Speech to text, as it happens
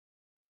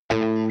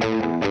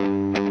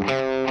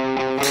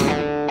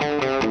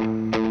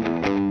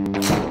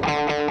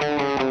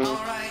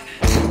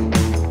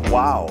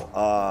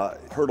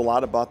heard a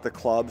lot about the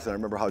clubs, and I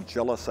remember how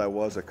jealous I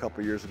was a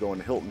couple years ago in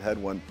Hilton Head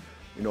when,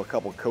 you know, a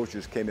couple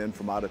coaches came in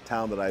from out of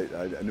town that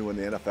I knew in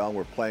the NFL and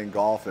were playing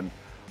golf, and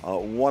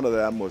one of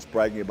them was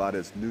bragging about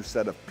his new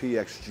set of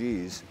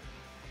PXGs,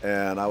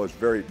 and I was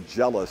very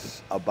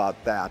jealous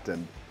about that.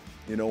 And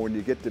you know, when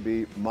you get to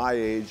be my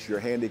age,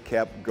 your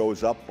handicap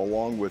goes up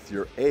along with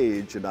your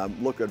age, and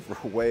I'm looking for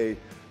a way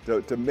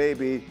to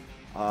maybe,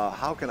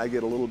 how can I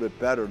get a little bit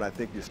better? And I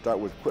think you start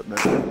with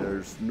equipment, and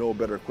there's no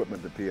better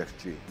equipment than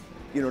PXG.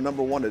 You know,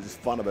 number one, it's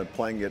fun. I've been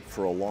playing it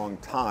for a long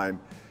time.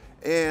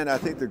 And I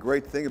think the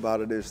great thing about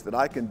it is that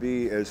I can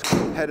be as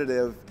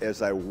competitive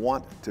as I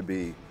want to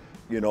be,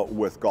 you know,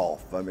 with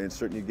golf. I mean,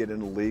 certainly you get in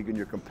a league and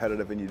you're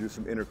competitive and you do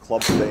some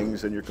inter-club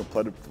things and you're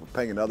competitive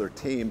playing another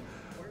team.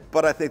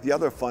 But I think the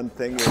other fun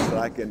thing is that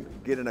I can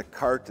get in a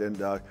cart and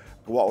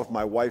go out with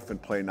my wife and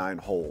play 9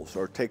 holes,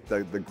 or take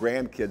the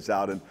grandkids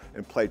out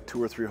and play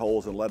 2 or 3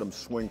 holes and let them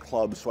swing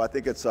clubs. So I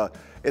think it's a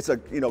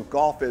you know,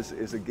 golf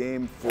is a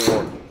game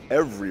for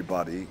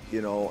everybody,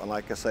 you know, and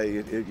like I say,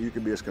 you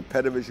can be as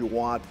competitive as you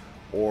want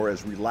or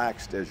as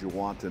relaxed as you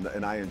want,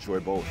 and I enjoy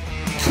both.